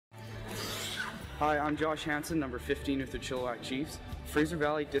Hi, I'm Josh Hansen, number 15 with the Chilliwack Chiefs. Fraser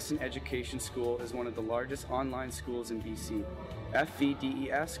Valley Distant Education School is one of the largest online schools in BC.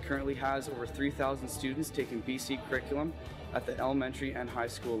 FVDES currently has over 3,000 students taking BC curriculum at the elementary and high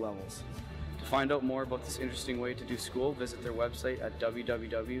school levels. To find out more about this interesting way to do school, visit their website at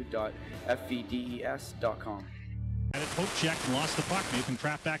www.fvdes.com. Had it poke checked and lost the puck. Nathan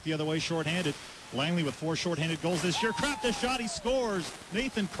Kraft back the other way shorthanded. Langley with 4 shorthanded goals this year. Kraft the shot, he scores.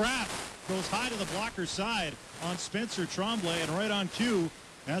 Nathan Kraft goes high to the blocker's side on Spencer Tremblay, and right on cue,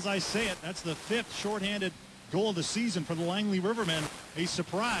 as I say it, that's the 5th shorthanded goal of the season for the Langley Rivermen. A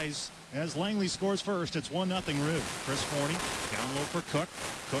surprise as Langley scores first. It's 1-0 Riv. Chris Forney down low for Cook.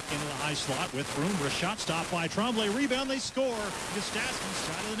 Cook into the high slot with room. Shot stop by Tremblay. Rebound, they score. Gustafsky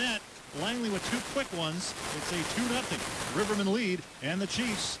side of the net. Langley with 2 quick ones. It's a 2-0 Rivermen lead, and the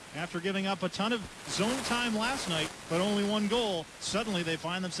Chiefs, after giving up a ton of zone time last night, but only 1 goal, suddenly they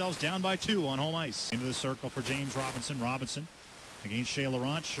find themselves down by 2 on home ice. Into the circle for James Robinson. Robinson against Shea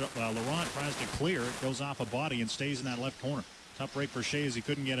Laurent. Laurent tries to clear. It goes off a body and stays in that left corner. Tough break for Shea as he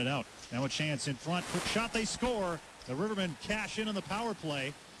couldn't get it out. Now a chance in front. Quick shot, they score. The Rivermen cash in on the power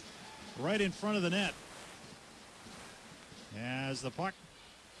play right in front of the net. As the puck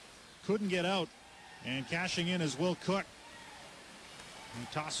couldn't get out, and cashing in is Will Cook. He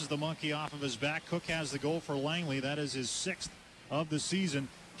tosses the monkey off of his back. Cook has the goal for Langley. That is his 6th of the season.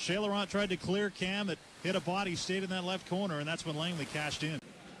 Shea Laurent tried to clear Cam. It hit a body, stayed in that left corner, and that's when Langley cashed in.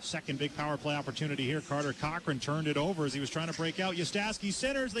 Second big power play opportunity here. Carter Cochran turned it over as he was trying to break out. Yastowski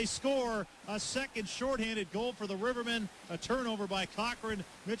centers. They score. A second shorthanded goal for the Rivermen. A turnover by Cochran.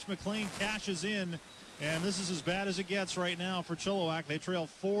 Mitch McLean cashes in. And this is as bad as it gets right now for Chilliwack. They trail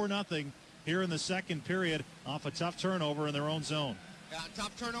 4-0 here in the second period off a tough turnover in their own zone. Yeah,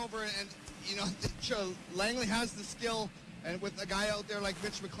 tough turnover, and you know, Langley has the skill, and with a guy out there like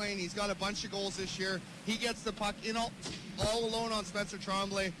Mitch McLean, he's got a bunch of goals this year. He gets the puck in all alone on Spencer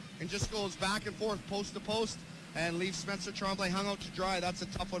Tremblay and just goes back and forth, post to post, and leaves Spencer Tremblay hung out to dry. That's a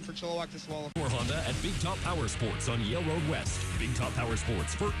tough one for Chilliwack to swallow. For Honda at Big Top Power Sports on Yale Road West. Big Top Power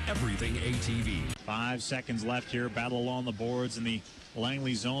Sports for everything ATV. 5 seconds left here. Battle along the boards in the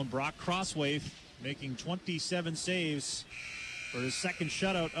Langley zone. Brock Crossway making 27 saves for his second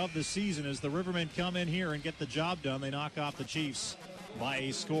shutout of the season as the Rivermen come in here and get the job done. They knock off the Chiefs by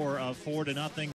a score of 4-0.